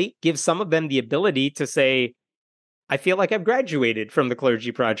eventually give some of them the ability to say, I feel like I've graduated from the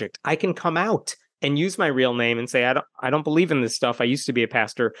Clergy Project. I can come out and use my real name and say, I don't believe in this stuff. I used to be a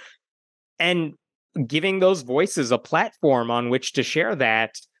pastor. And giving those voices a platform on which to share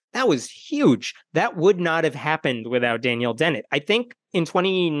that was huge. That would not have happened without Daniel Dennett. I think in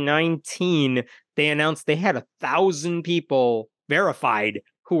 2019, they announced they had 1,000 people verified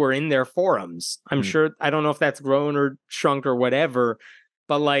who were in their forums. I'm sure, I don't know if that's grown or shrunk or whatever,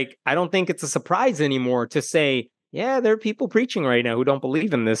 but like, I don't think it's a surprise anymore to say, yeah, there are people preaching right now who don't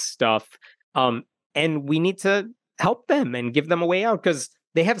believe in this stuff. And we need to help them and give them a way out because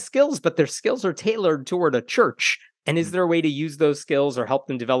they have skills, but their skills are tailored toward a church. And is there a way to use those skills or help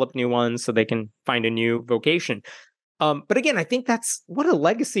them develop new ones so they can find a new vocation? But again, I think that's what a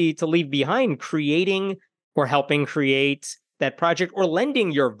legacy to leave behind, creating or helping create that project or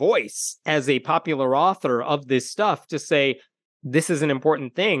lending your voice as a popular author of this stuff to say, this is an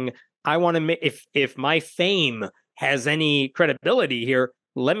important thing. I want to if my fame has any credibility here,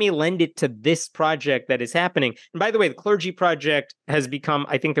 let me lend it to this project that is happening. And by the way, the Clergy Project has become,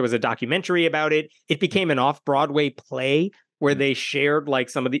 I think there was a documentary about it. It became an off-Broadway play where they shared like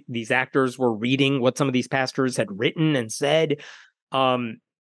some of these actors were reading what some of these pastors had written and said. And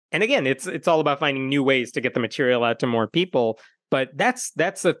again, it's all about finding new ways to get the material out to more people. But that's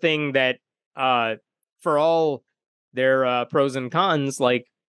the thing that for all their pros and cons, like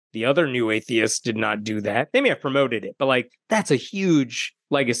the other new atheists did not do that. They may have promoted it, but like that's a huge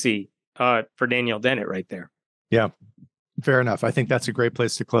legacy for Daniel Dennett right there. Yeah, fair enough. I think that's a great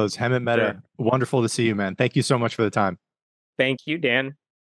place to close. Hemant Mehta, Sure. wonderful to see you, man. Thank you so much for the time. Thank you, Dan.